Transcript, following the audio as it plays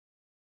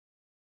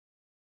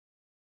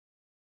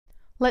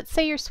Let's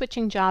say you're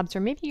switching jobs, or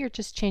maybe you're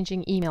just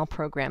changing email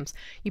programs.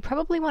 You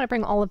probably want to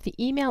bring all of the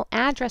email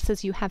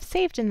addresses you have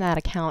saved in that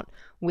account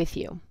with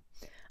you.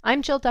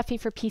 I'm Jill Duffy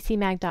for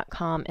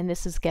PCMag.com, and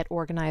this is Get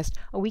Organized,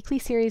 a weekly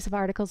series of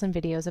articles and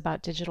videos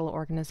about digital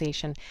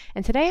organization.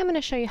 And today I'm going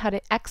to show you how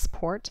to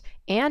export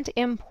and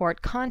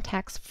import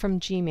contacts from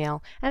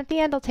Gmail. And at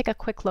the end, I'll take a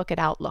quick look at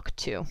Outlook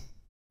too.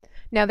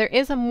 Now, there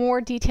is a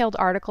more detailed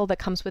article that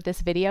comes with this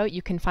video.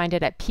 You can find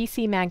it at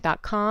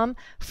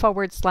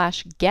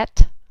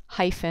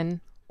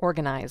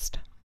PCMag.com/get-organized.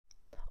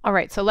 All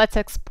right, so let's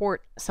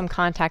export some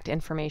contact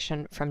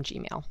information from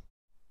Gmail.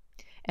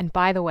 And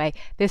by the way,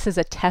 this is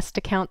a test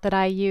account that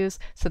I use,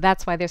 so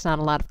that's why there's not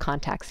a lot of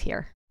contacts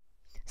here.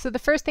 So the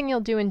first thing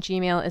you'll do in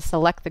Gmail is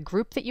select the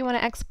group that you want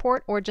to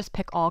export, or just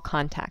pick all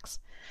contacts.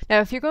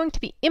 Now, if you're going to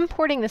be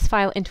importing this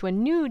file into a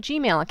new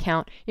Gmail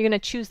account, you're going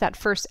to choose that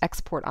first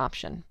export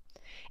option.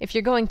 If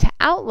you're going to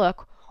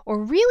Outlook,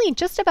 or really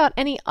just about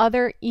any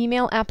other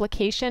email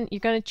application, you're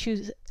going to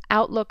choose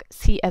Outlook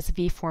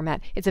CSV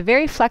format. It's a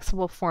very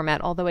flexible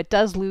format, although it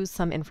does lose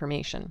some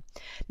information.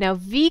 Now,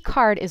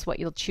 vCard is what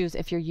you'll choose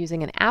if you're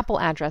using an Apple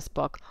address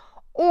book,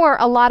 or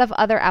a lot of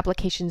other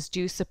applications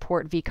do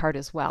support vCard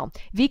as well.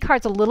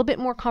 vCard's a little bit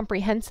more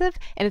comprehensive,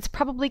 and it's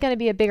probably going to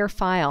be a bigger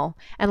file.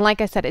 And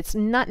like I said, it's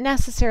not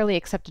necessarily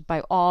accepted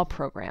by all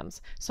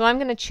programs. So I'm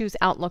going to choose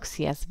Outlook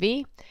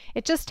CSV.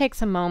 It just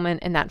takes a moment,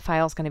 and that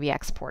file is going to be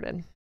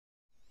exported.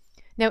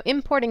 Now,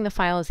 importing the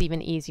file is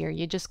even easier.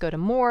 You just go to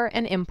More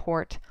and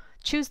Import,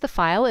 choose the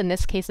file. In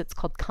this case, it's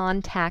called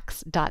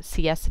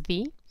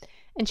contacts.csv,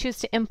 and choose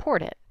to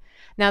import it.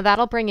 Now,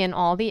 that'll bring in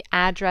all the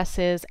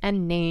addresses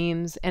and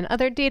names and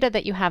other data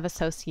that you have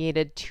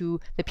associated to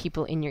the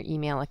people in your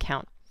email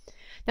account.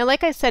 Now,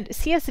 like I said,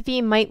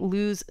 CSV might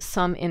lose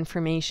some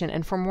information,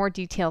 and for more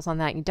details on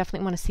that, you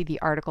definitely want to see the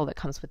article that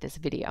comes with this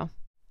video.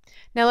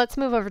 Now let's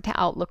move over to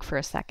Outlook for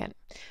a second.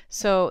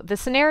 So the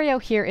scenario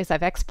here is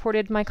I've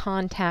exported my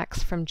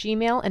contacts from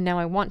Gmail, and now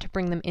I want to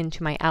bring them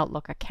into my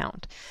Outlook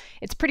account.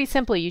 It's pretty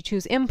simple. You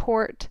choose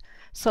Import,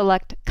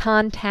 select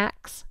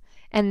Contacts,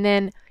 and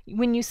then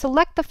when you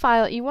select the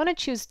file, you want to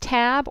choose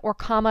tab or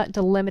comma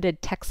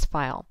delimited text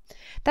file.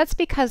 That's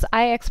because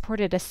I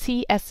exported a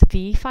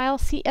CSV file.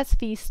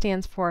 CSV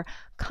stands for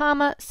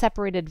comma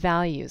separated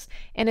values,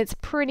 and it's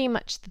pretty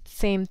much the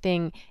same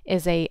thing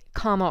as a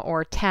comma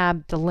or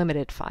tab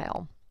delimited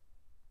file.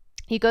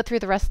 You go through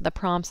the rest of the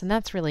prompts, and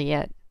that's really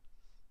it.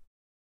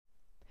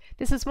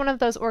 This is one of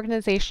those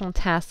organizational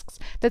tasks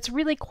that's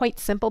really quite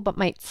simple but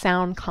might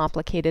sound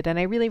complicated, and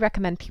I really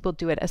recommend people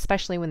do it,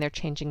 especially when they're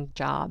changing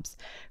jobs.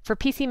 For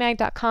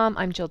PCMag.com,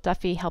 I'm Jill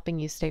Duffy, helping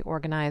you stay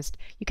organized.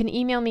 You can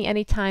email me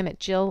anytime at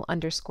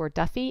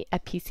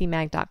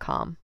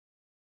jill_duffy@pcmag.com.